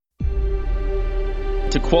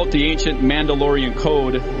To quote the ancient Mandalorian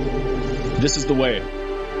code, this is the way. You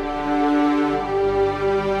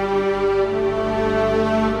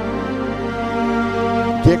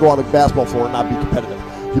can't go on the basketball floor and not be competitive.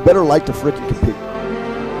 You better like to frickin' compete.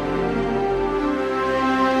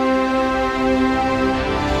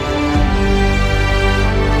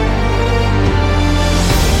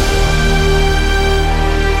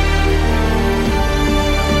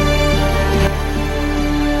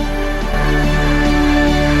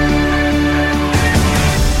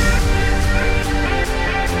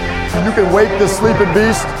 You can wake this sleeping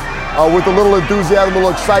beast with a little enthusiasm, a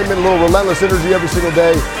little excitement, a little relentless energy every single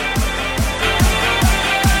day.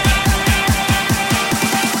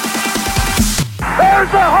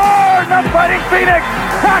 There's the horn of Fighting Phoenix.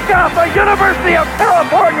 Taka for University of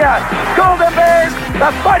California. Golden Bears,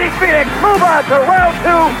 the Fighting Phoenix, move on to round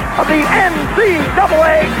 2 of the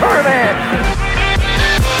NCAA tournament.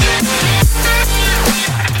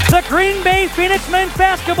 The Green Bay Phoenix men's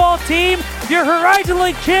basketball team, your Horizon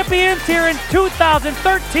League champions here in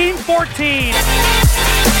 2013-14.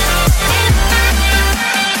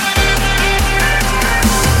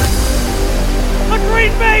 The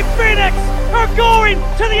Green Bay Phoenix are going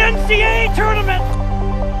to the NCAA tournament.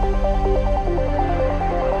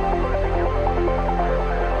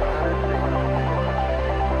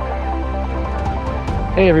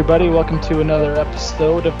 Hey everybody, welcome to another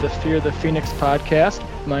episode of the Fear the Phoenix podcast.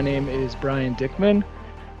 My name is Brian Dickman.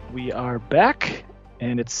 We are back,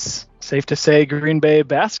 and it's safe to say Green Bay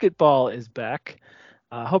basketball is back.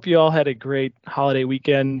 I hope you all had a great holiday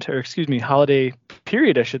weekend, holiday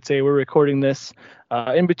period, I should say. We're recording this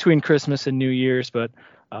in between Christmas and New Year's, but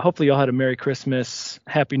hopefully you all had a Merry Christmas,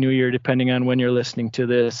 Happy New Year, depending on when you're listening to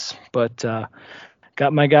this. But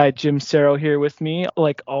got my guy Jim Cerro here with me,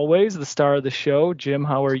 like always, the star of the show. Jim,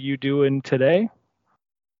 how are you doing today?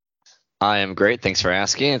 I am great. Thanks for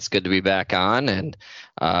asking. It's good to be back on. And,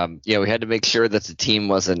 we had to make sure that the team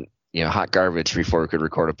wasn't, hot garbage before we could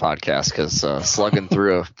record a podcast, because slugging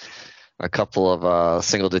through a couple of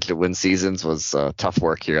single-digit win seasons was tough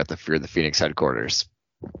work here at the Fear the Phoenix headquarters.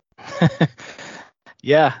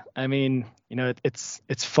 Yeah, I mean,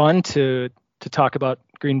 it's fun to talk about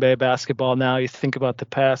Green Bay basketball now. You think about the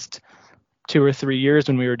past 2 or 3 years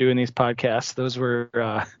when we were doing these podcasts, those were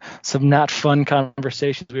some not fun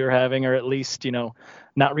conversations we were having, or at least,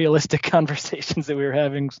 not realistic conversations that we were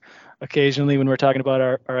having occasionally when we're talking about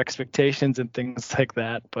our expectations and things like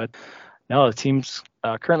that. But no, the team's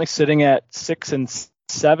currently sitting at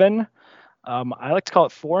 6-7. I like to call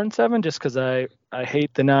it 4-7 just because I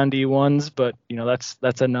hate the non-D1s, but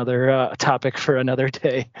that's another topic for another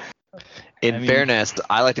day. In fairness,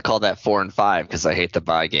 I like to call that 4-5 because I hate the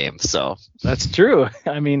bye game. So that's true.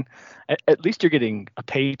 I mean, at least you're getting a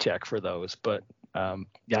paycheck for those. But I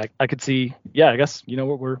could see. Yeah, I guess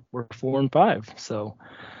we're 4-5. So,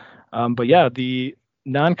 but yeah, the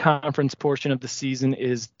non-conference portion of the season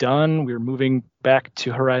is done. We're moving back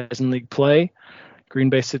to Horizon League play. Green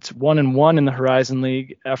Bay sits 1-1 in the Horizon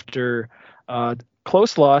League after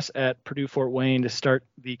close loss at Purdue Fort Wayne to start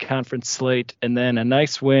the conference slate, and then a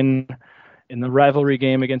nice win in the rivalry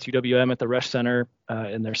game against UWM at the Resch Center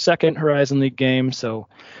in their second Horizon League game. So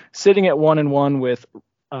sitting at 1-1 with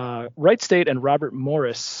Wright State and Robert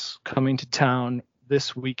Morris coming to town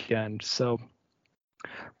this weekend. So,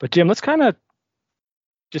 but Jim, let's kind of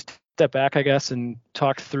just step back, I guess, and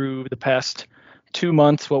talk through the past 2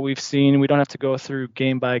 months, what we've seen. We don't have to go through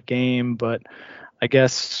game by game, but I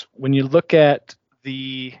guess when you look at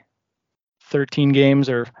the 13 games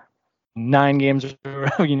or 9 games or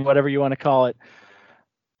whatever you want to call it,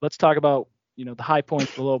 let's talk about the high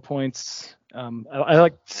points, the low points. I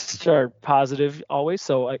like to start positive always.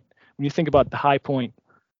 So when you think about the high point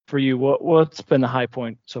for you, what's been the high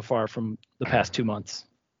point so far from the past 2 months?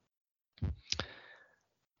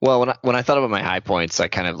 Well, when I thought about my high points, I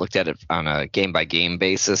kind of looked at it on a game-by-game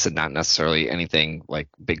basis and not necessarily anything like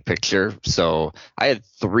big picture. So I had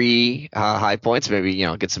 3 high points, maybe,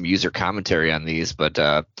 get some user commentary on these. But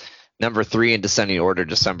number 3 in descending order,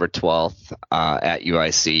 December 12th at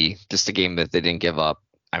UIC, just a game that they didn't give up.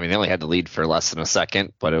 I mean, they only had to lead for less than a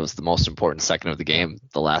second, but it was the most important second of the game,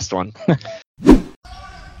 the last one.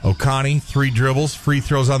 Oconee, 3 dribbles, free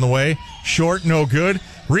throws on the way. Short, no good.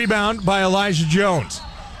 Rebound by Elijah Jones.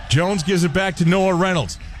 Jones gives it back to Noah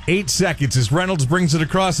Reynolds. 8 seconds as Reynolds brings it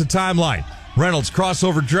across the timeline. Reynolds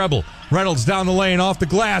crossover dribble. Reynolds down the lane, off the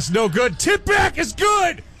glass, no good. Tip back is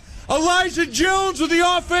good. Elijah Jones with the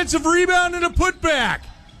offensive rebound and a putback.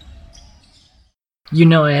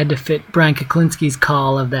 I had to fit Brian Kuklinski's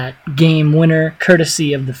call of that game winner,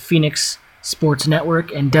 courtesy of the Phoenix Sports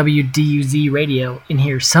Network and WDUZ Radio in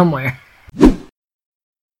here somewhere.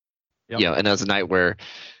 You know, and it was a night where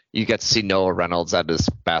you got to see Noah Reynolds at his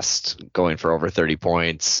best, going for over 30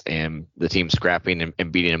 points, and the team scrapping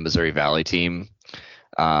and beating a Missouri Valley team.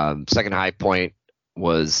 Second high point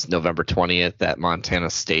was November 20th at Montana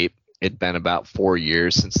State. It'd been about 4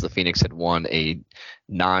 years since the Phoenix had won a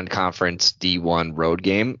non-conference D1 road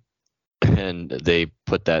game, and they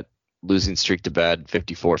put that losing streak to bed,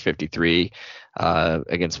 54-53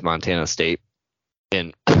 against Montana State.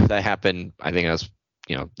 And that happened, I think it was,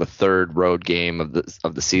 the third road game of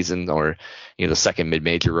the season, or, the second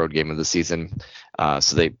mid-major road game of the season.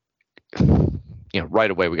 So they,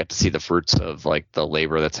 right away we got to see the fruits of like the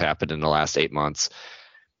labor that's happened in the last 8 months.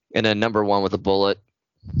 And then number one with a bullet,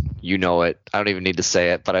 you know it. I don't even need to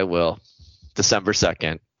say it, but I will. December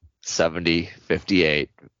 2nd, 70-58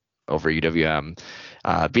 over UWM.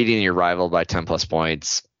 Beating your rival by 10 plus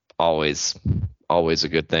points, always a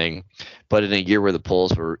good thing. But in a year where the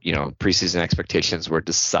polls were, preseason expectations were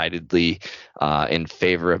decidedly in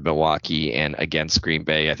favor of Milwaukee and against Green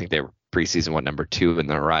Bay. I think they were preseason number 2 in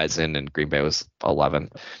the horizon, and Green Bay was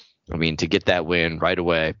 11. I mean, to get that win right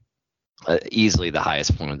away, easily the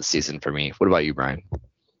highest point of the season for me. What about you, Brian?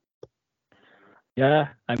 Yeah,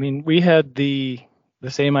 I mean, we had the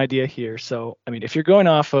same idea here. So, I mean, if you're going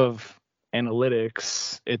off of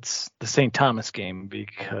analytics, it's the St. Thomas game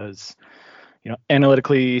because,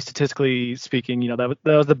 analytically, statistically speaking, that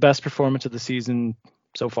was the best performance of the season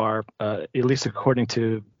so far, at least according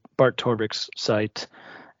to Bart Torvik's site.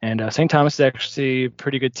 And St. Thomas is actually a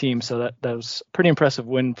pretty good team, so that was a pretty impressive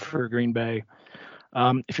win for Green Bay.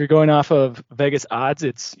 If you're going off of Vegas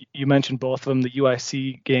odds, you mentioned both of them, the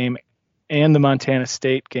UIC game and the Montana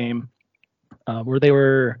State game, where they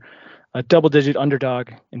were a double-digit underdog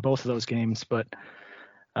in both of those games. But,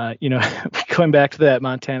 going back to that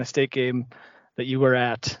Montana State game that you were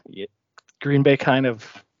at, Green Bay kind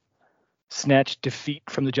of snatched defeat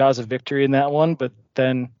from the jaws of victory in that one, but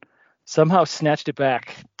then somehow snatched it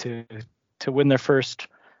back to win their first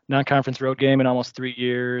non-conference road game in almost 3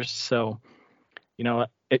 years. So,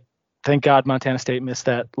 thank God Montana State missed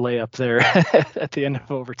that layup there at the end of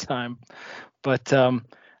overtime. But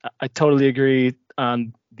I totally agree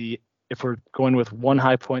on if we're going with one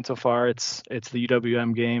high point so far, it's the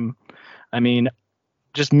UWM game. I mean,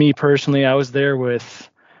 just me personally, I was there with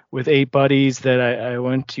 8 buddies that I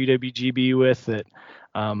went to UWGB with that,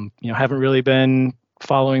 haven't really been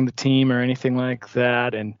following the team or anything like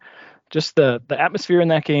that. And just the atmosphere in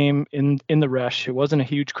that game in the Resch, it wasn't a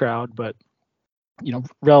huge crowd, but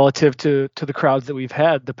relative to the crowds that we've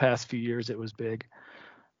had the past few years, it was big.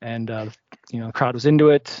 And, the crowd was into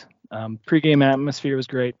it. Pre-game atmosphere was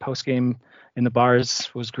great. Post-game in the bars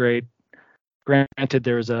was great. Granted,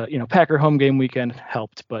 there was a, Packer home game weekend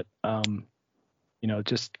helped, but, I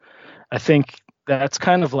think that's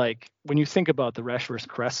kind of like when you think about the Resch versus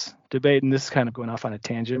Kress debate, and this is kind of going off on a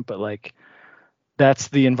tangent, but like that's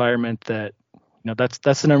the environment that,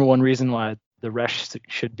 that's the number one reason why the Resch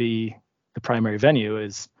should be the primary venue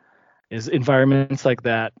is environments like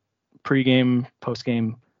that, pre-game,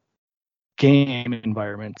 post-game game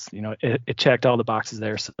environments. It checked all the boxes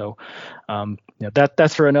there. So,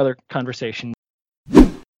 that's for another conversation.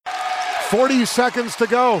 40 seconds to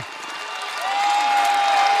go.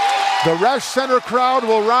 The Resch Center crowd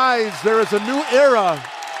will rise. There is a new era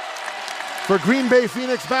for Green Bay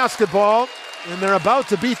Phoenix basketball, and they're about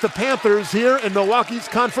to beat the Panthers here in Milwaukee's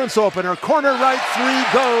conference opener. Corner right 3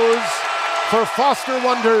 goes for Foster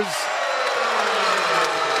Wonders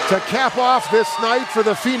to cap off this night for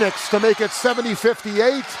the Phoenix to make it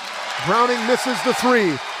 70-58. Browning misses the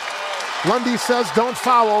 3. Lundy says don't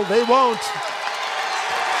foul. They won't.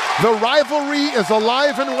 The rivalry is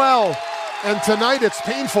alive and well, and tonight it's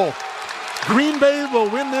painful. Green Bay will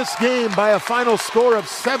win this game by a final score of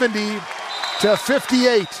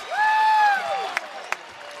 70-58.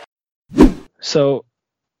 So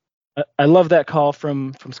I love that call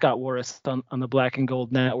from Scott Warris on the Black and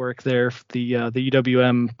Gold Network there, the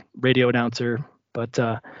UWM radio announcer. But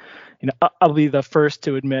I'll be the first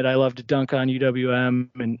to admit I love to dunk on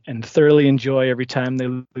UWM and thoroughly enjoy every time they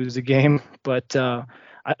lose a game. But I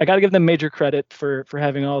got to give them major credit for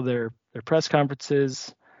having all their press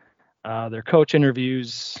conferences, their coach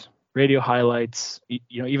interviews, radio highlights,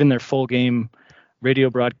 even their full game radio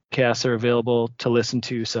broadcasts are available to listen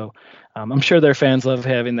to. So I'm sure their fans love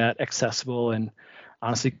having that accessible, and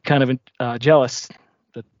honestly kind of jealous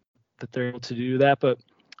that they're able to do that. But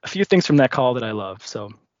a few things from that call that I love.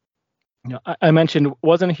 So, I mentioned it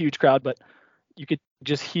wasn't a huge crowd, but you could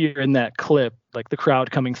just hear in that clip, like the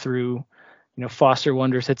crowd coming through. Foster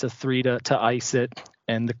Wonders hits a 3 to ice it,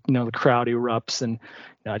 and the crowd erupts, and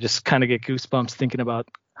I just kind of get goosebumps thinking about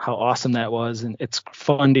how awesome that was, and it's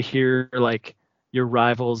fun to hear like your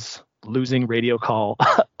rivals losing radio call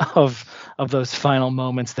of those final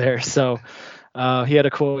moments there. So he had a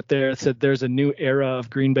quote there that said, "There's a new era of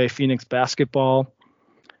Green Bay Phoenix basketball."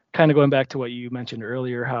 Kind of going back to what you mentioned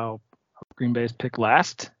earlier, how Green Bay's picked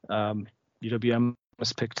last, UWM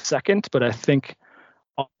was picked second, but I think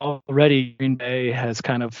already Green Bay has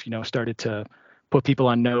kind of, started to put people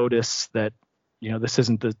on notice that, this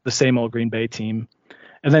isn't the same old Green Bay team.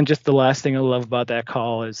 And then just the last thing I love about that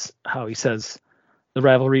call is how he says the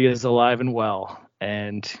rivalry is alive and well.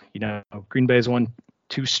 And, Green Bay's won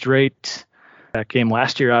 2 straight. That game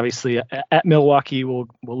last year, obviously, at Milwaukee will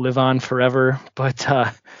live on forever. But,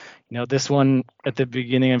 this one at the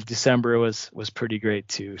beginning of December was pretty great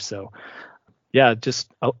too. So, yeah,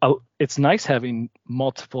 just it's nice having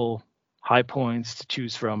multiple high points to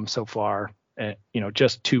choose from so far,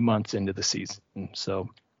 just 2 months into the season. So,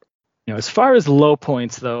 as far as low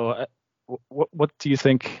points, though, what do you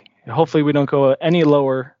think? Hopefully we don't go any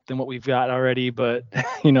lower than what we've got already, but,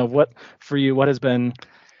 what for you, what has been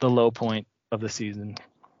the low point of the season?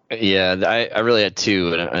 Yeah, I really had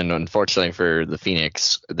 2, and unfortunately for the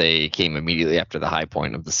Phoenix, they came immediately after the high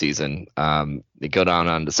point of the season. They go down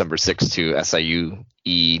on December 6th to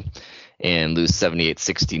SIU-E and lose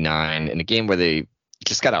 78-69 in a game where they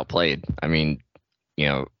just got outplayed. I mean,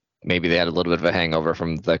 maybe they had a little bit of a hangover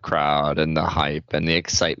from the crowd and the hype and the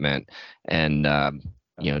excitement, and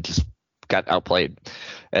just got outplayed.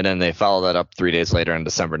 And then they followed that up 3 days later on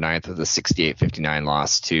December 9th with a 68-59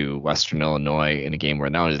 loss to Western Illinois in a game where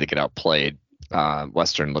not only did they get outplayed,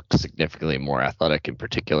 Western looked significantly more athletic, in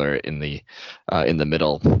particular in the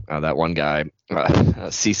middle. That one guy,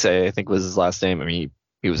 Cisse, I think was his last name. I mean,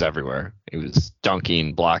 he was everywhere. He was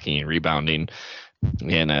dunking, blocking, rebounding.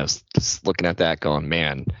 And I was just looking at that going,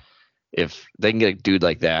 man, if they can get a dude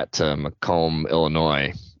like that to Macomb,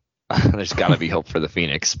 Illinois, there's got to be hope for the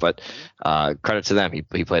Phoenix. But credit to them, he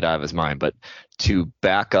played out of his mind. But to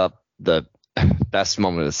back up the best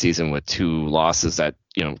moment of the season with 2 losses that,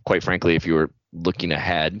 quite frankly, if you were looking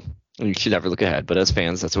ahead, and you should never look ahead, but as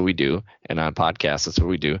fans, that's what we do. And on podcasts, that's what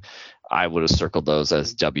we do. I would have circled those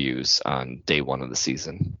as W's on day 1 of the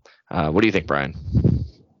season. What do you think, Brian?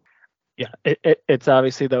 Yeah, it's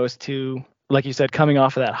obviously those 2, like you said, coming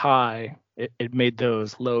off of that high, it made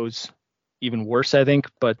those lows even worse, I think.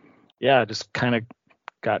 But yeah, just kind of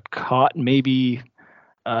got caught maybe,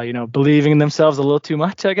 believing in themselves a little too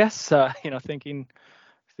much, I guess, thinking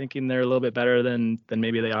they're a little bit better than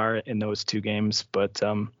maybe they are in those 2 games. But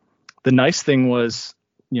the nice thing was,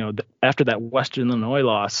 after that Western Illinois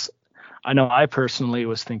loss, I know I personally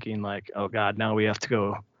was thinking like, oh God, now we have to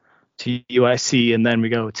go to UIC and then we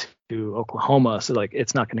go to Oklahoma. So like,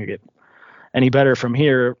 it's not going to get any better from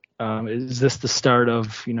here. Is this the start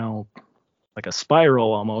of, like a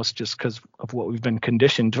spiral almost, just because of what we've been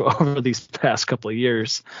conditioned to over these past couple of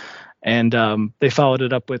years? And they followed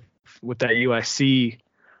it up with that UIC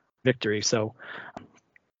victory. So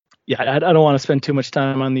yeah, I don't want to spend too much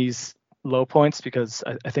time on these low points because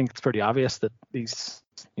I think it's pretty obvious that these,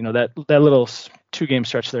 that little 2-game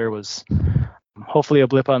stretch there was hopefully a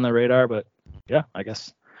blip on the radar. But yeah, I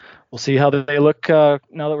guess we'll see how they look now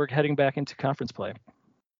that we're heading back into conference play.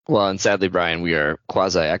 Well, and sadly, Brian, we are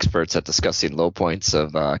quasi-experts at discussing low points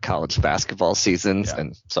of college basketball seasons,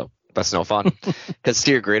 and so that's no fun. Because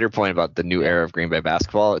to your greater point about the new era of Green Bay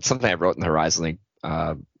basketball, it's something I wrote in the Horizon League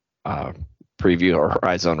preview, or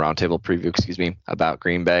Horizon Roundtable preview, about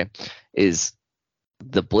Green Bay, is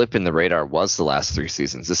the blip in the radar was the last 3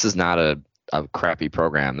 seasons. This is not a crappy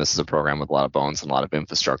program. This is a program with a lot of bones and a lot of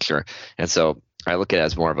infrastructure. And so I look at it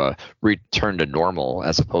as more of a return to normal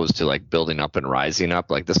as opposed to like building up and rising up.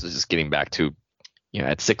 Like this is just getting back to,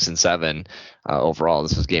 at 6 and 7 overall,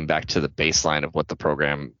 this was getting back to the baseline of what the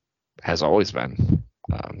program has always been.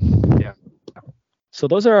 Yeah. So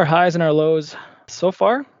those are our highs and our lows so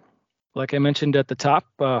far. Like I mentioned at the top,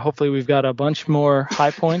 hopefully we've got a bunch more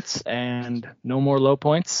high points and no more low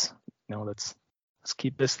points. Let's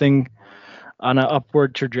keep this thing on an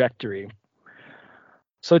upward trajectory.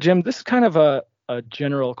 So Jim, this is kind of a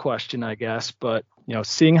general question, I guess, but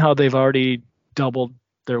seeing how they've already doubled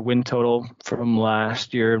their win total from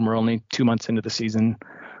last year and we're only 2 months into the season,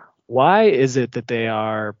 why is it that they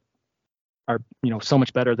are so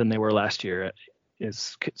much better than they were last year?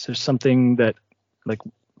 Is there something that, like,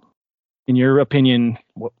 in your opinion,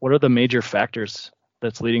 what are the major factors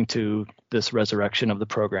that's leading to this resurrection of the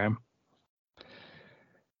program?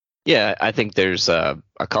 Yeah, I think there's a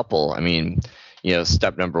couple. I mean,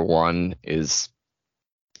 step number 1 is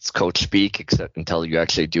it's coach speak, except until you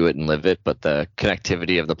actually do it and live it. But the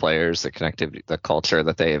connectivity of the players, the culture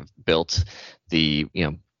that they have built, the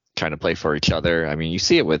trying to play for each other. I mean, you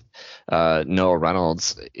see it with Noah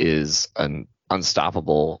Reynolds is an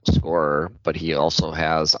unstoppable scorer, but he also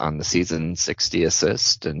has on the season 60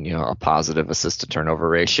 assists and, a positive assist to turnover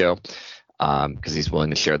ratio because he's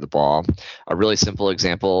willing to share the ball. A really simple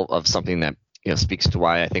example of something that, speaks to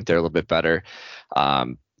why I think they're a little bit better.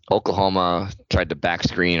 Oklahoma tried to back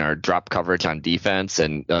screen or drop coverage on defense,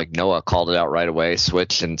 and Noah called it out right away,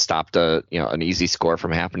 switched and stopped an easy score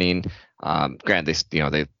from happening. Granted,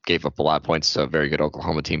 they gave up a lot of points to a very good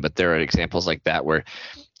Oklahoma team, but there are examples like that where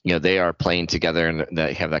they are playing together and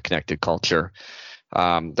they have that connected culture.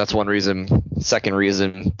 That's one reason. Second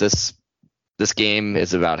reason, this game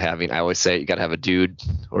is about having, I always say, you got to have a dude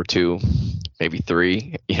or two, maybe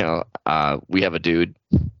three. We have a dude.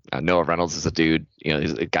 Noah Reynolds is a dude.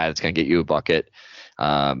 He's a guy that's going to get you a bucket.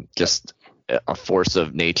 Just a force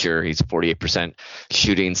of nature. He's 48%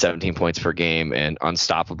 shooting, 17 points per game, and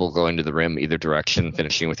unstoppable going to the rim either direction,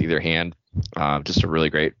 finishing with either hand. Just a really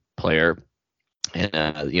great player.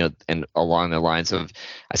 And and along the lines of,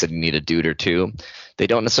 I said you need a dude or two. They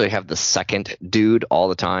don't necessarily have the second dude all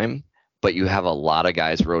the time, but you have a lot of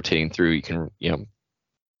guys rotating through. You can,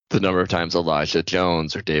 the number of times Elijah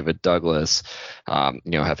Jones or David Douglas,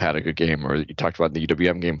 have had a good game. Or you talked about the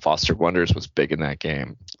UWM game, Foster Wonders was big in that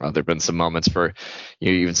game. There've been some moments for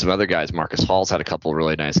even some other guys. Marcus Hall's had a couple of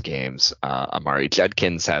really nice games. Amari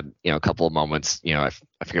Judkins had a couple of moments. I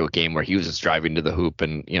forget what game where he was just driving to the hoop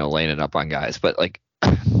and laying it up on guys. But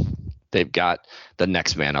they've got the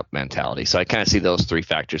next man up mentality. So I kind of see those three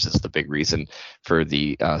factors as the big reason for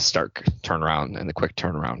the stark turnaround and the quick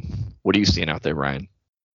turnaround. What are you seeing out there, Ryan?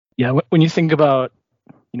 Yeah, when you think about,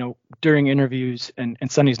 during interviews, and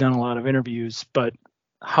Sonny's done a lot of interviews, but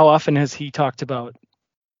how often has he talked about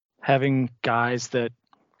having guys that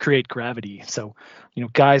create gravity? So,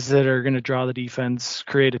 guys that are going to draw the defense,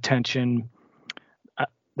 create attention.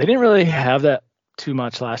 They didn't really have that too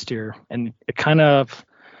much last year, and it kind of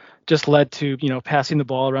just led to, passing the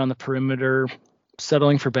ball around the perimeter,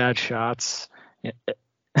 settling for bad shots.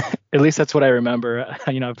 At least that's what I remember.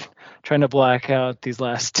 I'm trying to black out these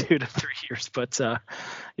last 2 to 3 years. But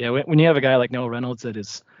when you have a guy like Noah Reynolds that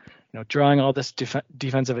is, drawing all this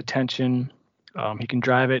defensive attention, he can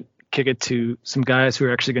drive it, kick it to some guys who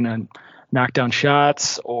are actually going to knock down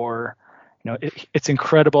shots, or, it's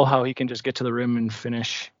incredible how he can just get to the rim and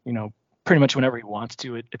finish, pretty much whenever he wants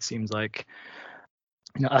to. It seems like,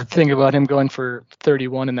 I think about him going for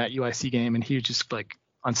 31 in that UIC game, and he was just like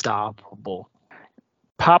unstoppable.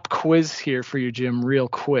 Pop quiz here for you, Jim, real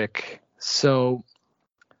quick. So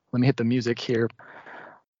let me hit the music here.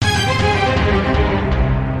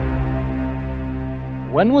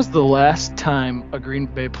 When was the last time a Green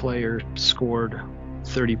Bay player scored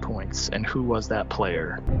 30 points, and who was that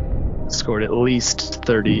player? Scored at least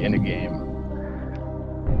 30 in a game.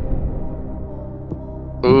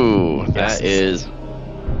 Ooh, that is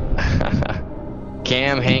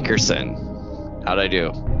Cam Hankerson. How'd I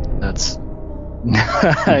do? That's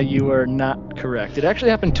you are not correct. It actually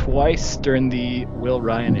happened twice during the Will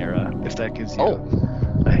Ryan era, if that gives you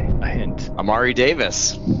a hint. Amari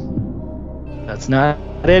Davis. That's not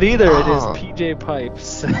it either. It is PJ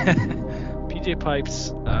Pipes. PJ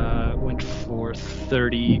Pipes went for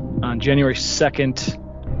 30 on January 2nd,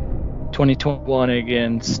 2021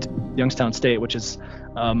 against Youngstown State, which is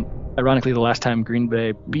ironically the last time Green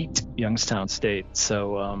Bay beat Youngstown State.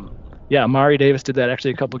 So Amari Davis did that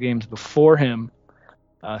actually a couple games before him.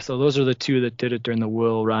 So those are the two that did it during the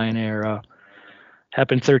Will Ryan era.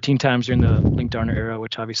 Happened 13 times during the Link Darner era,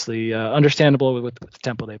 which obviously understandable with the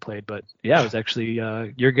tempo they played. But yeah, it was actually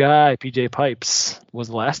your guy, PJ Pipes, was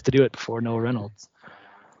the last to do it before Noah Reynolds.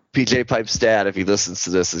 PJ Pipes' dad, if he listens to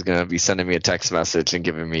this, is going to be sending me a text message and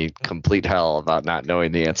giving me complete hell about not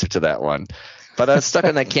knowing the answer to that one. But I was stuck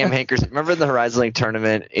on that Cam Hankerson. Remember the Horizon League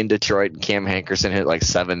tournament in Detroit? And Cam Hankerson hit like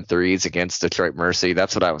 7 threes against Detroit Mercy.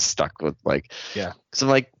 That's what I was stuck with. So I'm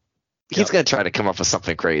like, he's going to try to come up with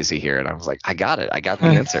something crazy here. And I was like, I got it. I got the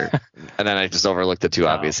answer. And then I just overlooked the two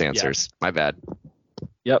obvious answers. Yeah. My bad.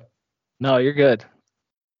 Yep. No, you're good.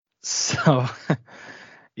 So,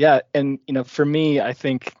 and for me, I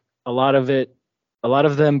think a lot of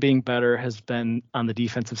them being better has been on the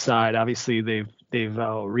defensive side. Obviously, they've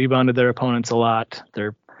rebounded their opponents a lot.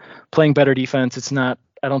 They're playing better defense. It's not,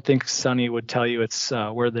 I don't think Sonny would tell you it's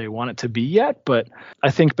where they want it to be yet, but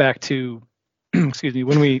I think back to, excuse me,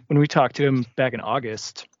 when we talked to him back in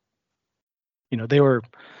August,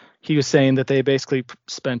 he was saying that they basically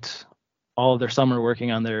spent all of their summer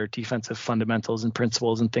working on their defensive fundamentals and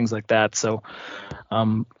principles and things like that. So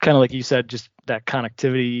kind of like you said, just that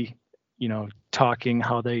connectivity, talking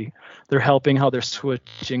how they're helping, how they're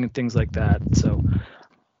switching and things like that. So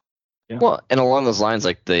Well, and along those lines,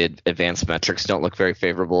 like the advanced metrics don't look very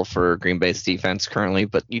favorable for Green Bay's defense currently,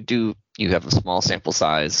 but you have a small sample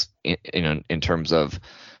size in terms of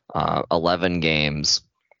 11 games.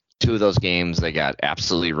 2 of those games they got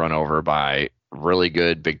absolutely run over by really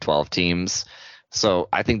good Big 12 teams. So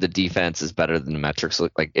I think the defense is better than the metrics.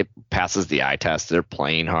 Like it passes the eye test. They're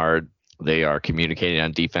playing hard. They are communicating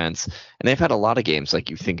on defense, and they've had a lot of games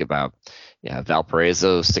like you think about. Yeah,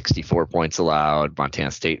 Valparaiso 64 points allowed,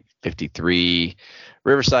 Montana State 53,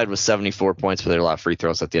 Riverside was 74 points, but there were a lot of free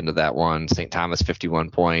throws at the end of that one. St. Thomas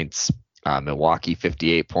 51 points, Milwaukee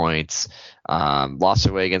 58 points. Lost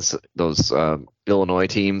their way against those Illinois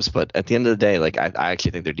teams, but at the end of the day, like I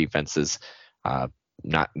actually think their defense is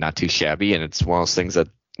not too shabby, and it's one of those things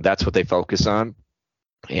that's what they focus on.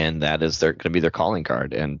 And that is going to be their calling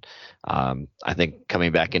card. And I think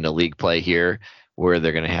coming back into league play here, where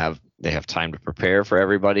they have time to prepare for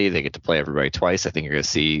everybody, they get to play everybody twice. I think you're going to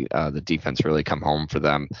see the defense really come home for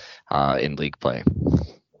them in league play.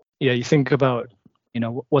 Yeah, you think about,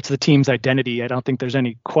 what's the team's identity? I don't think there's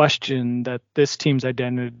any question that this team's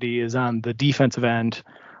identity is on the defensive end.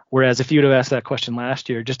 Whereas if you'd have asked that question last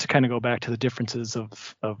year, just to kind of go back to the differences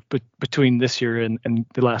of between this year and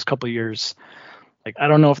the last couple of years. Like, I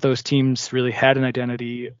don't know if those teams really had an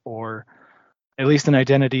identity, or at least an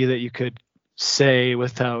identity that you could say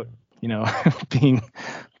without, being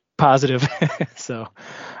positive. So,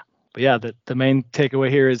 but yeah, the main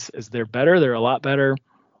takeaway here is they're better. They're a lot better.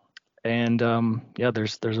 And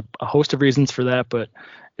there's a host of reasons for that, but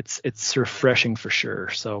it's refreshing for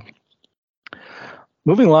sure. So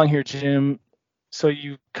moving along here, Jim. So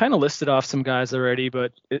you kind of listed off some guys already,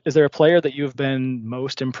 but is there a player that you've been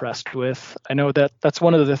most impressed with? I know that's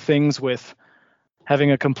one of the things with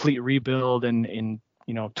having a complete rebuild and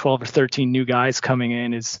 12 or 13 new guys coming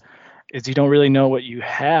in is you don't really know what you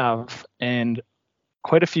have. And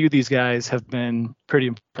quite a few of these guys have been pretty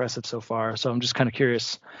impressive so far. So I'm just kind of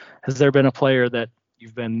curious, has there been a player that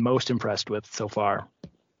you've been most impressed with so far?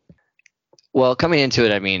 Well, coming into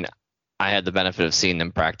it, I mean, I had the benefit of seeing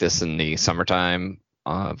them practice in the summertime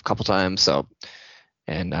a couple times. So,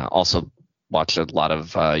 and also watched a lot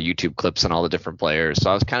of YouTube clips on all the different players.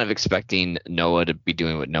 So I was kind of expecting Noah to be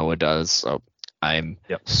doing what Noah does. So I'm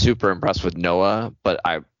super impressed with Noah, but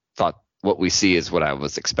I thought what we see is what I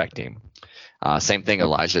was expecting. Same thing,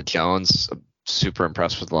 Elijah Jones. Super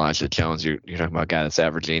impressed with Elijah Jones. You're talking about a guy that's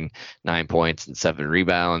averaging 9 points and 7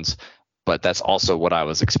 rebounds, but that's also what I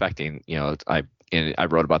was expecting. I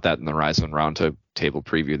wrote about that in the Rise on Roundtable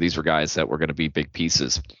preview. These were guys that were going to be big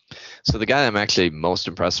pieces. So the guy I'm actually most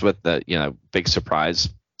impressed with, that big surprise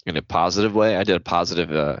in a positive way. I did a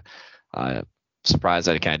positive surprise.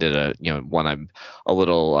 I kind of did one I'm a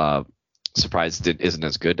little surprised isn't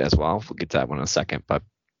as good as well. We'll get to that one in a second. But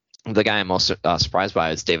the guy I'm most surprised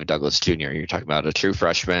by is David Douglas Jr. You're talking about a true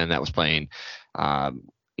freshman that was playing,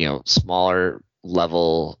 smaller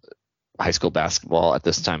level high school basketball at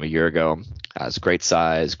this time a year ago. Has great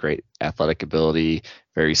size, great athletic ability,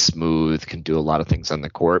 very smooth, can do a lot of things on the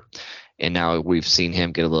court. And now we've seen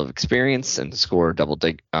him get a little experience and score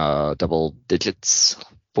double digits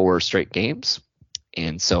 4 straight games.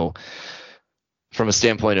 And so from a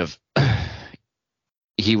standpoint of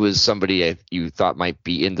he was somebody you thought might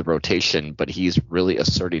be in the rotation, but he's really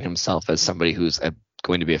asserting himself as somebody who's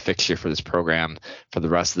going to be a fixture for this program for the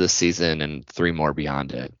rest of this season and 3 more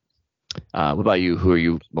beyond it. What about you? Who are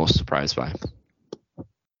you most surprised by?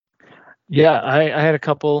 Yeah, I had a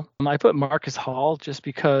couple. I put Marcus Hall just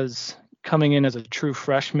because coming in as a true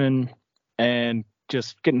freshman and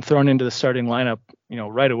just getting thrown into the starting lineup,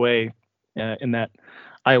 right away in that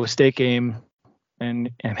Iowa State game,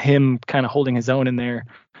 and him kind of holding his own in there.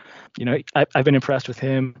 I've been impressed with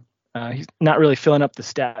him. He's not really filling up the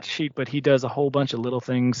stat sheet, but he does a whole bunch of little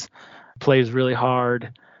things, plays really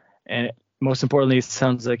hard, and most importantly, it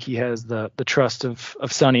sounds like he has the trust of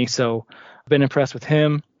Sonny. So I've been impressed with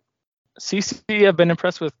him. CC, I've been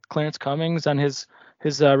impressed with Clarence Cummings on his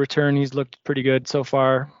return. He's looked pretty good so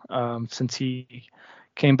far since he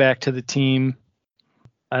came back to the team.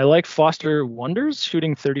 I like Foster Wonders,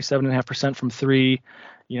 shooting 37.5% from 3,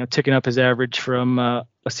 ticking up his average from a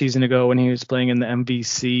season ago when he was playing in the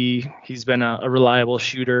MVC. He's been a reliable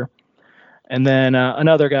shooter. And then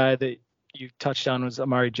another guy that you touched on was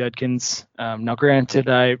Amari Judkins. Now, granted,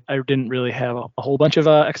 I didn't really have a whole bunch of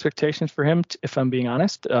expectations for him, if I'm being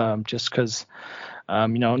honest, just because,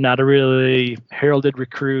 not a really heralded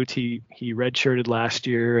recruit. He redshirted last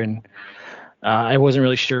year, and I wasn't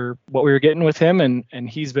really sure what we were getting with him. And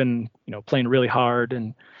he's been, playing really hard,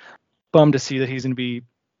 and bummed to see that he's going to be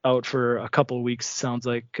out for a couple of weeks, sounds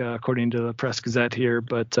like, according to the Press Gazette here.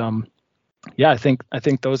 But yeah, I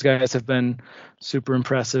think those guys have been super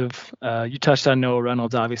impressive. You touched on Noah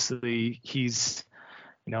Reynolds. Obviously, he's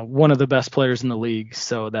one of the best players in the league.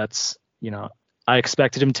 So that's I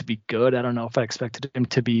expected him to be good. I don't know if I expected him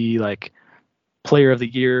to be like player of the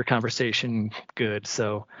year conversation good.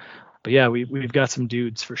 So, but yeah, we've got some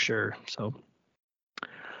dudes for sure. So,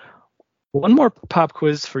 one more pop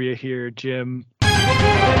quiz for you here, Jim.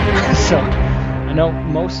 So, I know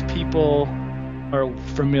most people are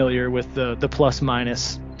familiar with the plus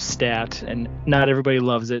minus stat, and not everybody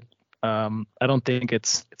loves it. I don't think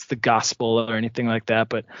it's the gospel or anything like that,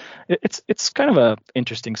 but it's kind of a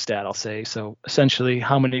interesting stat, I'll say. So essentially,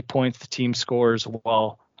 how many points the team scores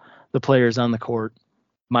while the player's on the court,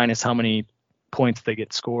 minus how many points they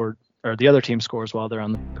get scored, or the other team scores while they're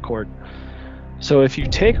on the court. So if you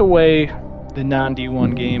take away the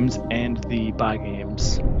non-D1 games and the bye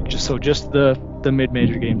games, just the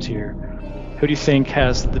mid-major games here, who do you think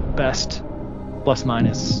has the best plus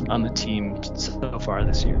minus on the team so far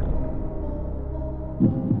this year?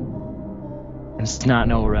 And it's not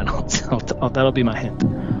Noah Reynolds. That'll be my hint.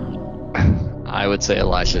 I would say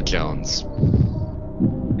Elijah Jones.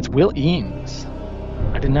 It's Will Eames.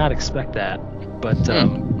 I did not expect that, but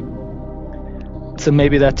so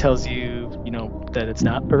maybe that tells you, that it's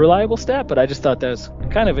not a reliable stat. But I just thought that was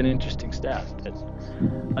kind of an interesting stat. That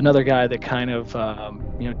another guy that kind of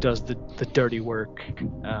does the dirty work,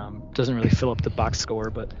 doesn't really fill up the box score,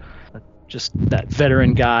 but just that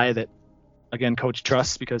veteran guy that, again, coach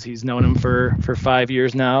trusts because he's known him for 5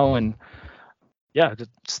 years now. And yeah,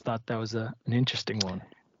 just thought that was an interesting one.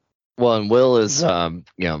 Well, and Will is, I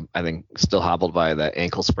think still hobbled by that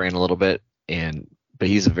ankle sprain a little bit, but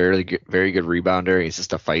he's a very good rebounder. He's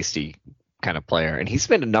just a feisty kind of player, and he's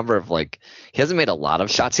made a number of he hasn't made a lot of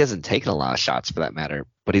shots. He hasn't taken a lot of shots for that matter,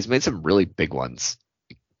 but he's made some really big ones,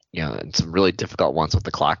 and some really difficult ones with the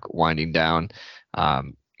clock winding down.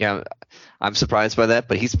 I'm surprised by that,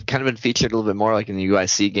 but he's kind of been featured a little bit more, like in the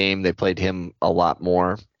UIC game. They played him a lot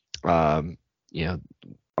more. Amari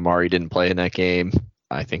didn't play in that game.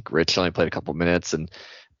 I think Rich only played a couple minutes, and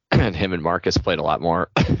him and Marcus played a lot more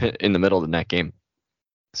in the middle of that game.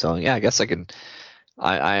 So yeah, I guess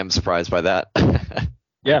I am surprised by that.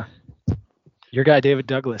 Yeah. Your guy David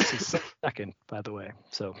Douglas is second, by the way.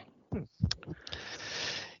 So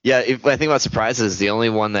yeah, if I think about surprises, the only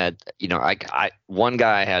one that one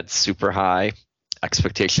guy I had super high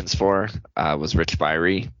expectations for was Rich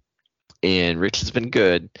Byrie, and Rich has been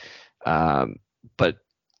good, but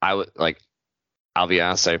I'll be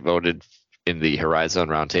honest, I voted in the Horizon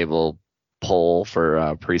Roundtable poll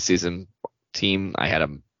for preseason team. I had a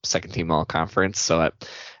second team all conference, so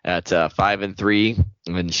at 5-3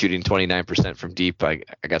 and shooting 29% from deep, I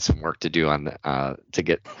got some work to do on to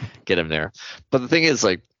get him there. But the thing is,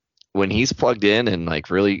 when he's plugged in and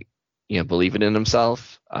really believing in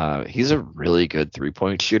himself, he's a really good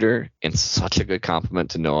 3-point shooter and such a good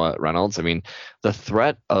compliment to Noah Reynolds. I mean, the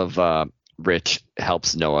threat of Rich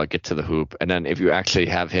helps Noah get to the hoop, and then if you actually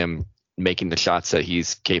have him making the shots that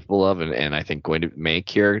he's capable of, and I think going to make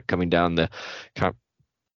here coming down the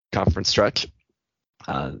conference stretch,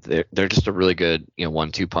 they're just a really good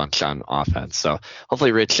 1-2 punch on offense. So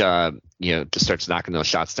hopefully Rich just starts knocking those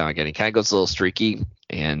shots down again. He kind of goes a little streaky,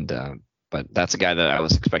 and but that's a guy that I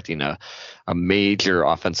was expecting a major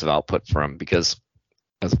offensive output from, because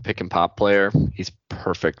as a pick and pop player, he's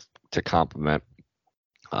perfect to complement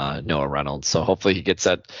Noah Reynolds. So hopefully he gets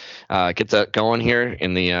that going here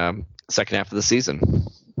in the second half of the season.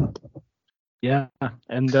 Yeah,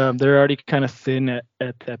 and they're already kind of thin at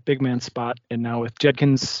that big man spot, and now with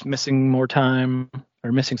Judkins missing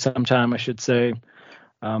some time, I should say,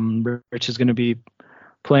 Rich is going to be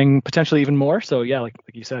playing potentially even more. So yeah, like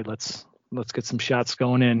you said, let's get some shots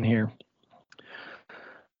going in here.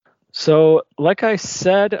 So like I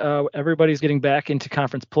said, everybody's getting back into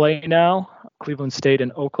conference play now. Cleveland State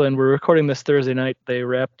and Oakland. We're recording this Thursday night. They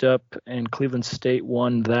wrapped up, and Cleveland State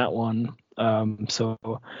won that one. So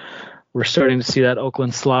we're starting to see that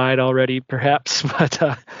Oakland slide already, perhaps.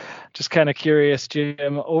 But just kind of curious,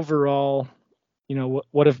 Jim, overall,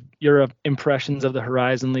 what have your impressions of the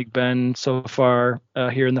Horizon League been so far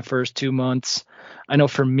here in the first 2 months? I know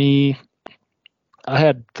for me, I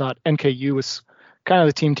had thought NKU was kind of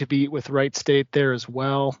the team to beat with Wright State there as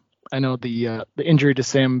well. I know the injury to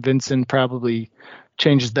Sam Vinson probably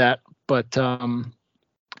changes that, but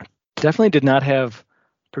definitely did not have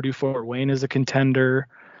Purdue Fort Wayne as a contender.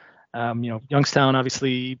 Youngstown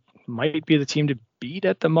obviously might be the team to beat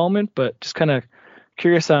at the moment, but just kind of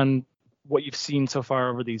curious on what you've seen so far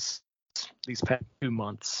over these past 2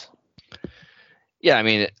 months. Yeah, I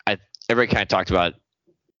mean, everybody kind of talked about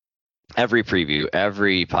every preview,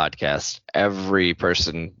 every podcast, every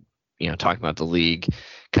person, talking about the league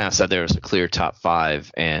kind of said there was a clear top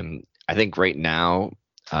 5. And I think right now,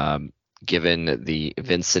 given the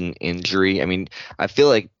Vincent injury, I mean, I feel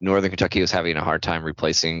like Northern Kentucky was having a hard time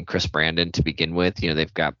replacing Chris Brandon to begin with.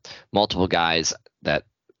 They've got multiple guys that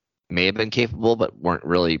may have been capable, but weren't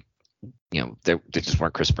really, they just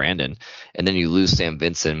weren't Chris Brandon. And then you lose Sam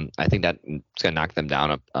Vincent. I think that's going to knock them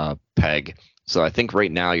down a peg. So I think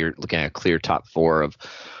right now you're looking at a clear top 4 of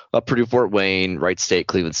Purdue, Fort Wayne, Wright State,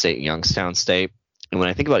 Cleveland State, and Youngstown State. And when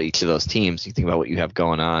I think about each of those teams, you think about what you have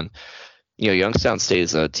going on. Youngstown State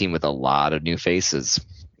is a team with a lot of new faces.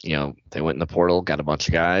 They went in the portal, got a bunch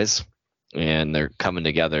of guys, and they're coming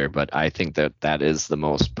together. But I think that is the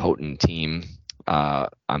most potent team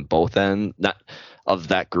on both ends. Not of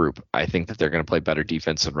that group. I think that they're going to play better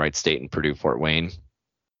defense than Wright State and Purdue, Fort Wayne.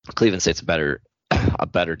 Cleveland State's a better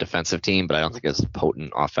defensive team, but I don't think it's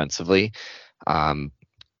potent offensively.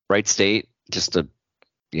 Wright State, just a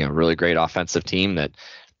really great offensive team that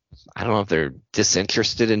I don't know if they're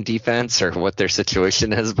disinterested in defense or what their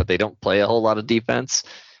situation is, but they don't play a whole lot of defense.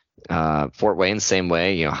 Fort Wayne, same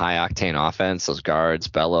way, high octane offense, those guards,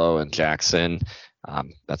 Bello and Jackson.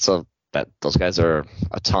 Those guys are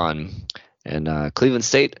a ton. And Cleveland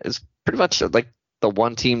State is pretty much like the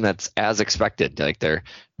one team that's as expected. Like their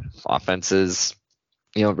offense is,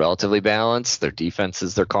 relatively balanced. Their defense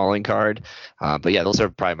is their calling card. But yeah, those are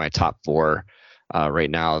probably my top 4 right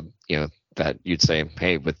now, that you'd say,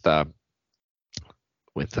 hey, with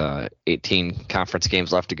 18 conference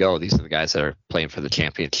games left to go, these are the guys that are playing for the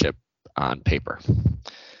championship on paper.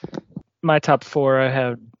 My top 4, I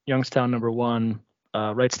have Youngstown number 1,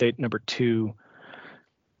 Wright State number 2,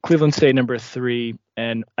 Cleveland State number 3,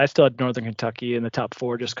 and I still had Northern Kentucky in the top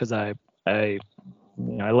 4 just because I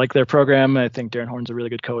like their program. I think Darren Horn's a really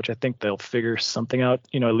good coach. I think they'll figure something out,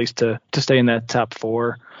 at least to stay in that top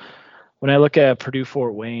 4. When I look at Purdue,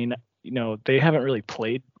 Fort Wayne, they haven't really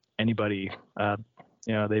played anybody.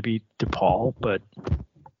 They beat DePaul, but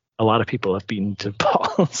a lot of people have beaten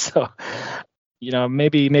DePaul. So,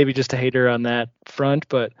 maybe just a hater on that front.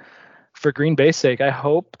 But for Green Bay's sake, I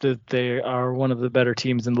hope that they are one of the better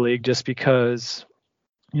teams in the league just because,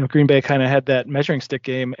 Green Bay kind of had that measuring stick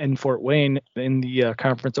game in Fort Wayne in the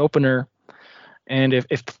conference opener. And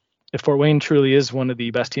if Fort Wayne truly is one of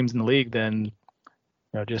the best teams in the league, then,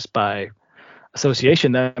 just by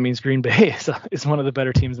association, that means Green Bay is one of the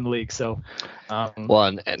better teams in the league. So,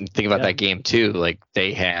 and think about that game too. Like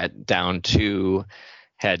they had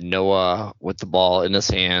Noah with the ball in his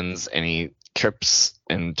hands, and he trips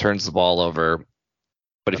and turns the ball over.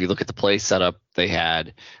 But if you look at the play setup, they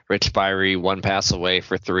had Rich Byrie 1 pass away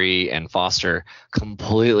for 3, and Foster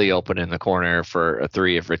completely open in the corner for a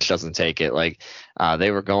 3 if Rich doesn't take it. Like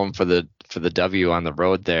they were going for the W on the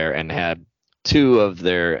road there, and had 2 of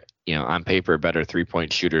their on paper better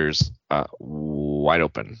 3-point shooters wide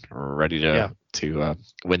open, ready to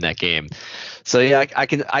win that game. So yeah,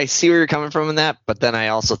 I see where you're coming from in that, but then I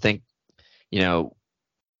also think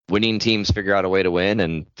winning teams figure out a way to win,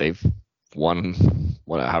 and they've won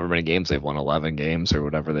however many games they've won, 11 games or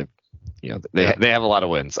whatever. They have a lot of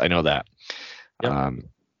wins. I know that.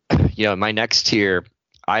 Yep. My next tier,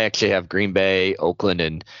 I actually have Green Bay, Oakland,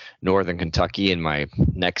 and Northern Kentucky in my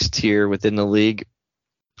next tier within the league.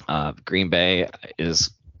 Green Bay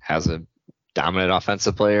has a dominant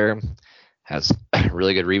offensive player, has a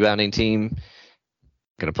really good rebounding team,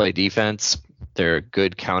 going to play defense. They're a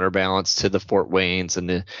good counterbalance to the Fort Waynes and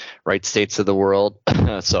the Wright States of the world.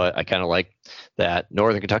 So I kind of like that.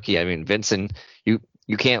 Northern Kentucky, I mean, Vincent, you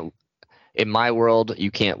can't, in my world,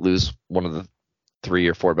 you can't lose one of the 3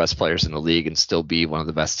 or 4 best players in the league and still be one of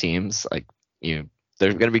the best teams. Like, they're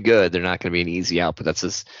going to be good. They're not going to be an easy out, but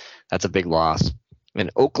that's a big loss.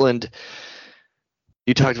 And Oakland,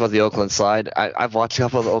 you talked about the Oakland slide. I've watched a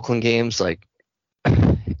couple of the Oakland games. Like,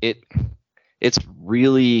 it's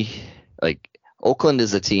really like Oakland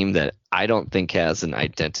is a team that I don't think has an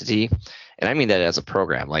identity, and I mean that as a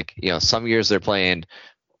program. Like, some years they're playing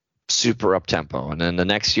super up tempo, and then the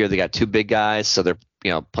next year they got 2 big guys, so they're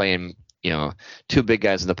playing 2 big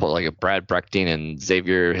guys in the post, like a Brad Brechting and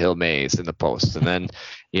Xavier Hill-Mays in the post, and then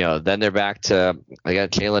then they're back to they got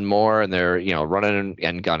Jalen Moore, and they're running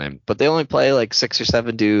and gunning, but they only play like 6 or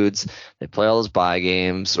 7 dudes. They play all those bye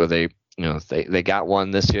games, or they got one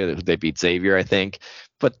this year that they beat Xavier, I think,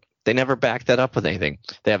 but they never back that up with anything.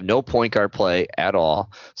 They have no point guard play at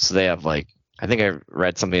all, so they have I think I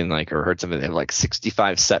read something or heard something. They have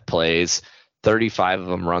 65 set plays, 35 of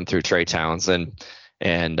them run through Trey Townsend.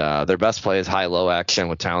 And their best play is high-low action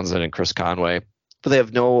with Townsend and Chris Conway. but they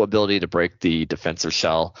have no ability to break the defensive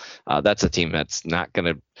shell. That's a team that's not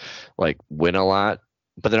going to like win a lot,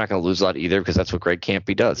 but they're not going to lose a lot either, because that's what Greg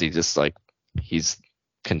Campy does. He's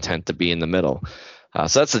content to be in the middle.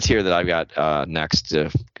 So that's the tier that I've got next. Do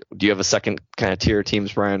you have a second kind of tier of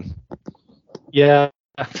teams, Brian? Yeah.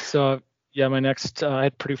 So yeah, my next I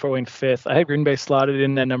had Purdue Fort Wayne 5th. I had Green Bay slotted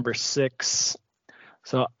in at number 6.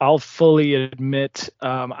 So I'll fully admit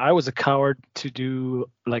I was a coward to do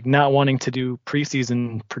not wanting to do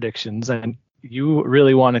preseason predictions, and you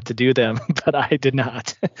really wanted to do them, but I did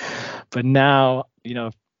not. But now,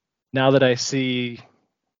 now that I see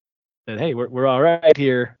that, hey, we're all right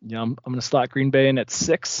here, I'm going to slot Green Bay in at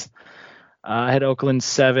 6. I had Oakland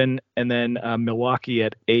 7, and then Milwaukee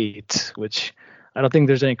at 8, which I don't think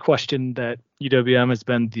there's any question that UWM has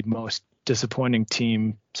been the most disappointing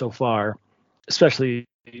team so far. Especially,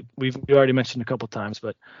 we already mentioned a couple times,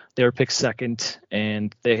 but they were picked 2nd,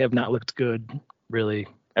 and they have not looked good really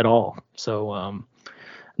at all. So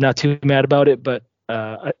not too mad about it, but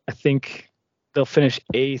I think they'll finish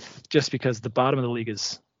 8th just because the bottom of the league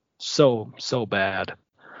is so bad.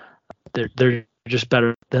 They're just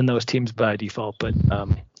better than those teams by default. But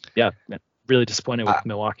yeah, really disappointed with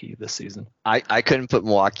Milwaukee this season. I couldn't put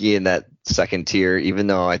Milwaukee in that second tier, even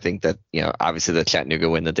though I think that, obviously the Chattanooga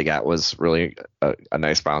win that they got was really a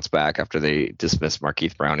nice bounce back after they dismissed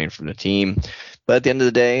Markeith Browning from the team. But at the end of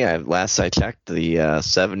the day, last I checked, the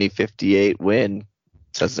 70-58 win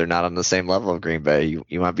says they're not on the same level of Green Bay.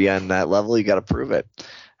 You want to be on that level, you got to prove it.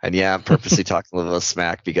 And yeah, I'm purposely talking a little bit of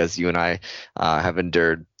smack because you and I have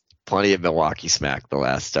endured plenty of Milwaukee smack the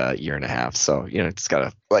last year and a half. So, just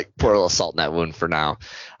got to pour a little salt in that wound for now.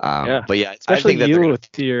 But yeah, especially I think you with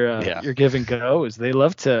your give and goes. They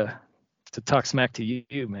love to talk smack to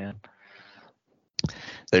you, man.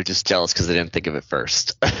 They're just jealous because they didn't think of it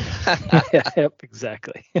first. Yep,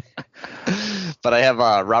 exactly. But I have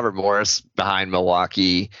Robert Morris behind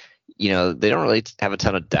Milwaukee. They don't really have a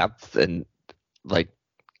ton of depth, and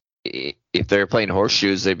if they're playing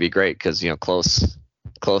horseshoes, they'd be great because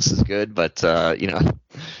close is good, but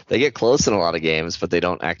they get close in a lot of games, but they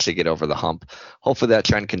don't actually get over the hump. Hopefully that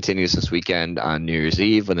trend continues this weekend on New Year's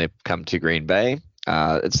Eve when they come to Green Bay.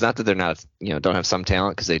 It's not that they're not, don't have some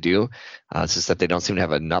talent, because they do. It's just that they don't seem to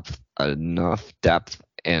have enough depth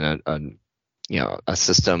and a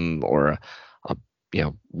system or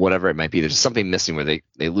whatever it might be. There's something missing where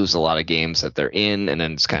they lose a lot of games that they're in and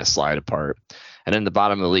then just kind of slide apart. And then the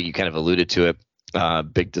bottom of the league, you kind of alluded to it.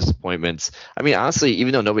 Big disappointments. I mean, honestly,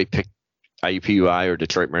 even though nobody picked IUPUI or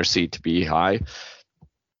Detroit Mercy to be high,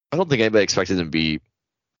 I don't think anybody expected them to be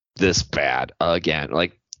this bad again.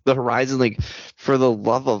 The Horizon League, for the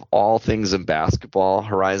love of all things in basketball,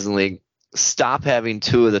 Horizon League, stop having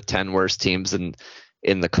 2 of the 10 worst teams in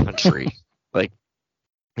the country.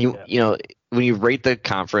 When you rate the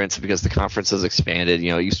conference, because the conference has expanded,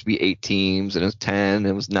 it used to be 8 teams, and it was 10,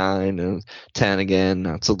 it was 9, and it was 10 again,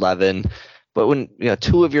 now it's 11. But when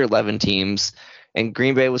 2 of your 11 teams, and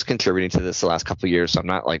Green Bay was contributing to this the last couple of years, so I'm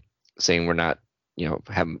not saying we're not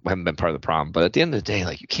haven't been part of the problem. But at the end of the day,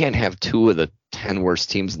 you can't have 2 of the 10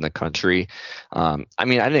 worst teams in the country. I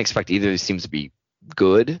didn't expect either of these teams to be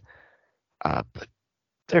good, but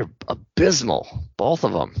they're abysmal, both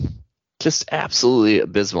of them, just absolutely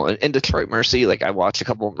abysmal. And Detroit Mercy, I watched a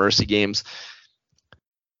couple of Mercy games.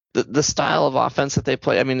 The style of offense that they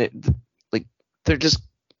play, they're just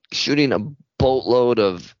shooting a boatload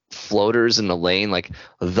of floaters in the lane, one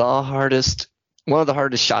of the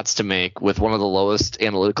hardest shots to make with one of the lowest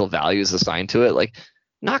analytical values assigned to it.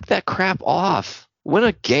 Knock that crap off. Win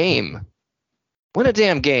a game. Win a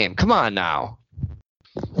damn game. Come on now.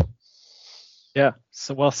 Yeah.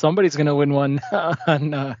 So, somebody's going to win one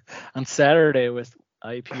on Saturday with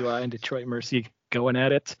IUPUI and Detroit Mercy going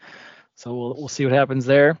at it. So we'll see what happens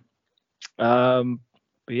there. But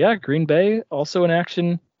yeah, Green Bay also in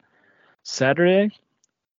action Saturday,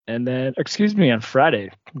 and then on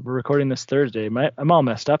Friday. We're recording this Thursday. I'm all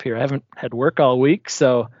messed up here. I haven't had work all week,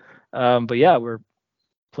 so but yeah, we're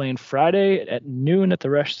playing Friday at noon at the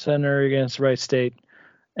Resch Center against Wright State,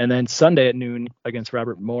 and then Sunday at noon against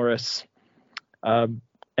Robert Morris.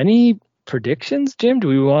 Any predictions, Jim? Do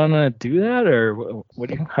we want to do that, or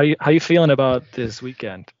how you feeling about this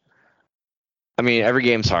weekend? Every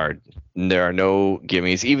game's hard. There are no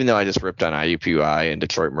gimmies, even though I just ripped on IUPUI and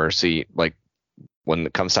Detroit Mercy. When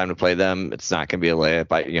it comes time to play them, it's not going to be a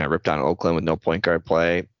layup. I ripped on Oakland with no point guard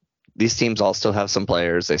play. These teams all still have some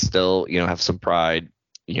players. They still, have some pride,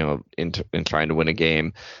 in trying to win a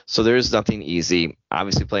game. So there's nothing easy.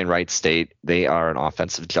 Obviously, playing Wright State, they are an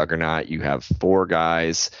offensive juggernaut. You have 4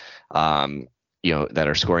 guys. that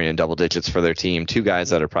are scoring in double digits for their team. Two guys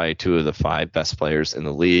that are probably two of the 5 best players in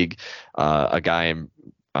the league. A guy in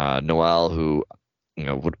Noel who,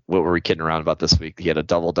 what were we kidding around about this week? He had a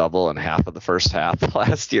double-double in half of the first half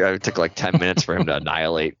last year. It took like 10 minutes for him to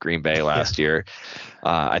annihilate Green Bay last year.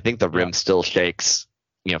 I think the rim still shakes,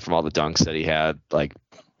 from all the dunks that he had. Like,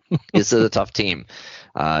 this is a tough team.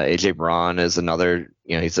 AJ Braun is another,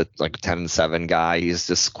 he's a 10-7 guy. He's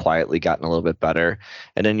just quietly gotten a little bit better.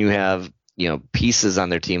 And then you have, pieces on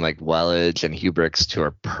their team like Wellage and Hubricks who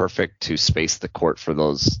are perfect to space the court for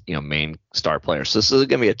those, main star players. So this is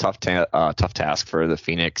going to be a tough task for the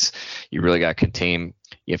Phoenix. You really got to contain.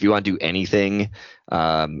 If you want to do anything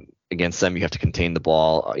against them, you have to contain the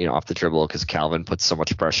ball, off the dribble, because Calvin puts so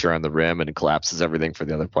much pressure on the rim and it collapses everything for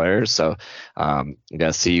the other players. So you got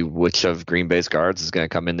to see which of Green Bay's guards is going to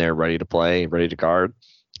come in there ready to play, ready to guard.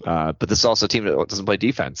 But this is also a team that doesn't play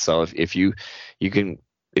defense. So if you can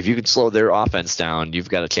slow their offense down, you've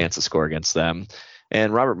got a chance to score against them.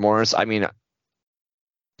 And Robert Morris, I mean,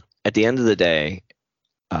 at the end of the day,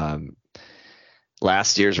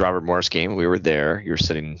 last year's Robert Morris game, we were there. You were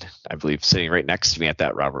sitting right next to me at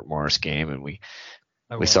that Robert Morris game, and we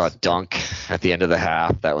saw a dunk at the end of the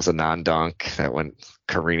half. That was a non-dunk that went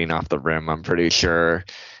careening off the rim, I'm pretty sure.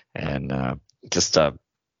 And that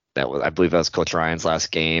was, I believe that was Coach Ryan's last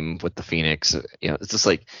game with the Phoenix. It's just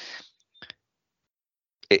like,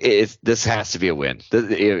 this has to be a win.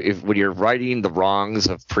 When you're righting the wrongs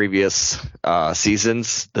of previous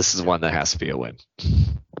seasons, this is one that has to be a win.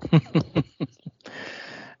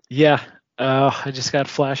 Yeah, I just got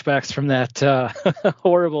flashbacks from that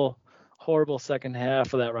horrible second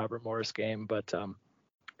half of that Robert Morris game. But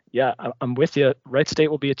yeah, I'm with you. Wright State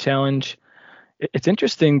will be a challenge. It's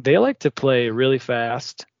interesting. They like to play really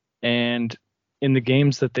fast, and in the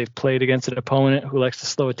games that they've played against an opponent who likes to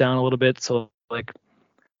slow it down a little bit, so like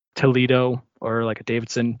Toledo or like a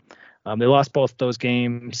Davidson, they lost both those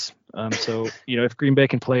games. So if Green Bay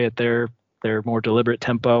can play at their more deliberate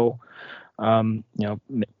tempo,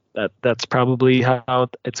 that's probably how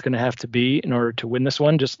it's going to have to be in order to win this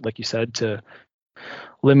one. Just like you said, to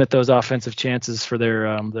limit those offensive chances for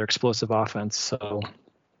their explosive offense. So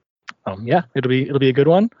yeah, it'll be a good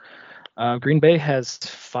one. Green Bay has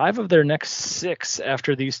 5 of their next 6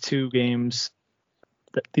 after these 2 games.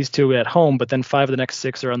 These 2 at home, but then 5 of the next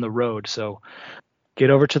 6 are on the road. So get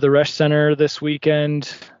over to the Resch Center this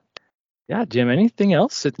weekend. Yeah, Jim, anything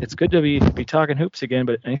else? It's good to be talking hoops again,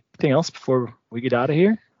 but anything else before we get out of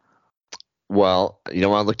here? Well, you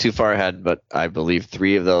don't want to look too far ahead, but I believe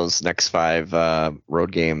 3 of those next 5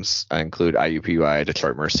 road games include IUPUI,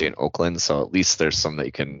 Detroit Mercy, and Oakland. So at least there's some that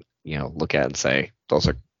you can look at and say those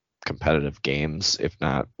are competitive games, if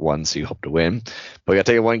not ones you hope to win. But we got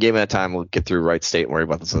to take it one game at a time. We'll get through Wright State and worry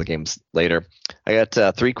about those other games later. I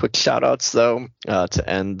got 3 quick shout outs though to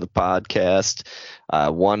end the podcast.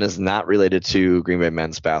 One is not related to Green Bay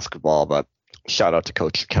men's basketball, but shout out to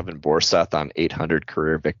Coach Kevin Borseth on 800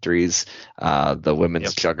 career victories. The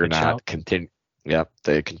women's juggernaut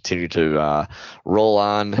they continue to roll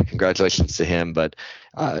on. Congratulations to him, but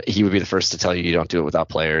he would be the first to tell you don't do it without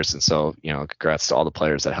players. And so, congrats to all the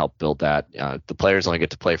players that helped build that. The players only get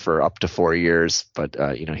to play for up to 4 years, but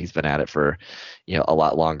he's been at it for, a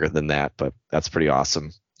lot longer than that, but that's pretty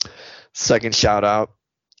awesome. Second shout out.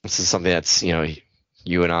 This is something that's,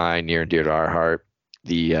 you and I near and dear to our heart.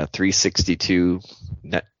 The 362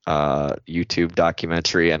 YouTube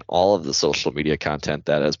documentary and all of the social media content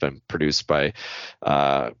that has been produced by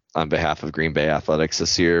on behalf of Green Bay Athletics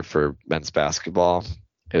this year for men's basketball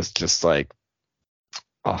is just like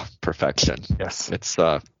perfection. Yes, it's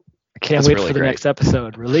I can't wait really for the next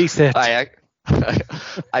episode. Release it.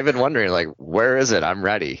 I've been wondering, like, where is it? I'm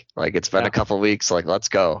ready. Like, it's been a couple of weeks. Like, let's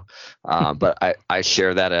go. But I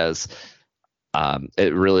share that as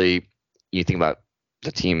it really, you think about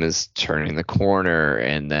the team is turning the corner,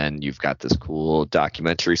 and then you've got this cool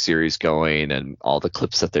documentary series going and all the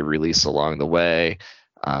clips that they release along the way.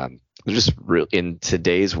 Just in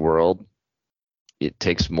today's world, it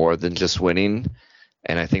takes more than just winning.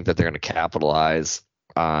 And I think that they're going to capitalize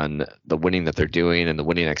on the winning that they're doing and the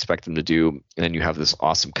winning I expect them to do. And then you have this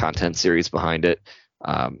awesome content series behind it.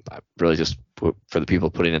 Really just for the people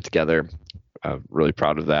putting it together, really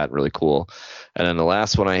proud of that. Really cool. And then the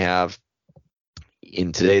last one I have,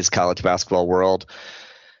 in today's college basketball world,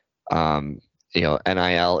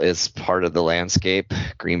 NIL is part of the landscape.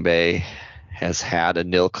 Green Bay has had a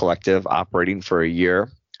NIL collective operating for a year.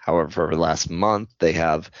 However, for the last month, they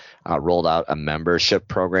have rolled out a membership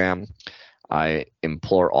program. I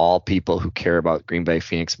implore all people who care about Green Bay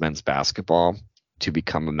Phoenix men's basketball to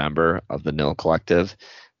become a member of the NIL collective.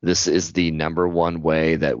 This is the number one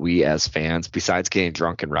way that we as fans, besides getting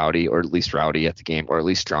drunk and rowdy, or at least rowdy at the game, or at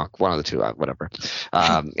least drunk, one of the two, whatever.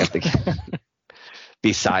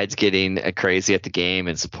 Besides getting crazy at the game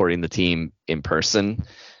and supporting the team in person,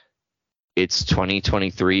 it's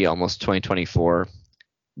 2023, almost 2024.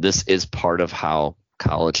 This is part of how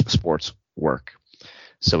college sports work.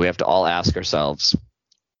 So we have to all ask ourselves,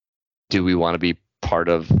 do we want to be part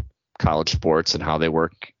of college sports and how they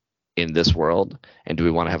work in this world? And do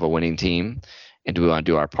we want to have a winning team? And do we want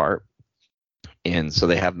to do our part? And so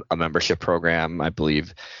they have a membership program, I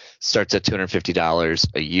believe, starts at $250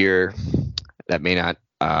 a year. That may not,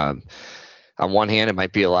 on one hand, it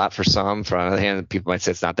might be a lot for some. For another hand, people might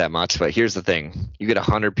say it's not that much. But here's the thing. You get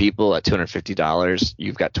 100 people at $250,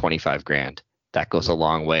 you've got $25,000. That goes a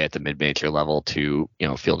long way at the mid-major level to,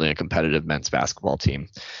 fielding a competitive men's basketball team.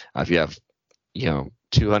 If you have,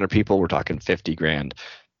 200 people, we're talking $50,000.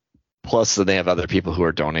 Plus, then they have other people who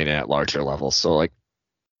are donating at larger levels. So, like,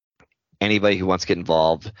 anybody who wants to get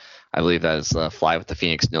involved, I believe that is Fly with the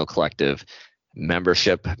Phoenix Nil Collective.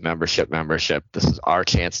 Membership. This is our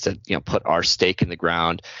chance to, put our stake in the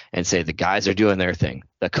ground and say the guys are doing their thing.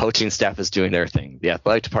 The coaching staff is doing their thing. The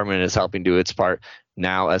athletic department is helping do its part.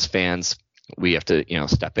 Now, as fans, we have to,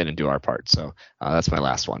 step in and do our part. So that's my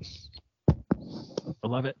last one. I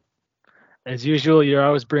love it. As usual, you're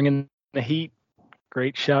always bringing the heat.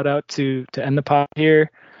 Great shout out to end the pod here.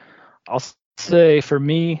 I'll say for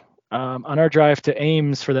me, on our drive to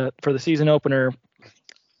Ames for the season opener,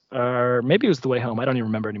 or maybe it was the way home, I don't even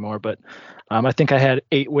remember anymore, but I think I had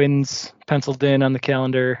 8 wins penciled in on the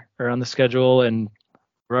calendar or on the schedule, and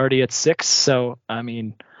we're already at 6. So I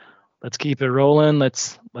mean, let's keep it rolling.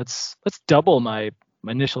 Let's double my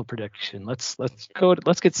initial prediction. Let's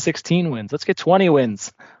get 16 wins. Let's get 20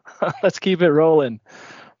 wins. Let's keep it rolling.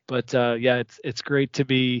 But yeah, it's great to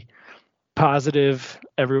be positive.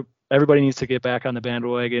 Everybody needs to get back on the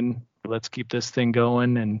bandwagon. Let's keep this thing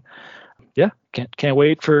going. And yeah, can't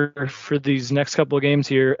wait for these next couple of games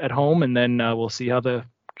here at home, and then we'll see how the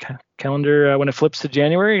calendar when it flips to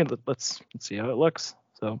January. Let's see how it looks.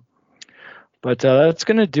 So, but that's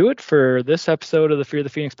gonna do it for this episode of the Fear the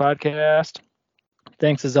Phoenix podcast.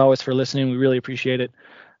 Thanks as always for listening. We really appreciate it.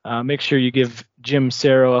 Make sure you give Jim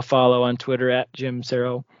Cerro a follow on Twitter at Jim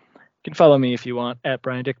Cerro. You can follow me if you want at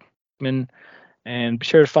Brian Dickman, and be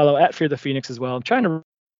sure to follow at Fear the Phoenix as well. I'm trying to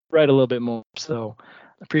write a little bit more, so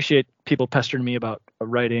I appreciate people pestering me about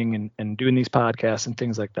writing and doing these podcasts and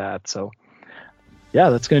things like that. So yeah,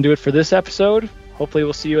 that's going to do it for this episode. Hopefully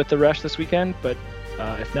we'll see you at the Rush this weekend, but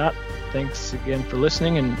if not, thanks again for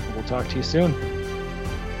listening, and we'll talk to you soon.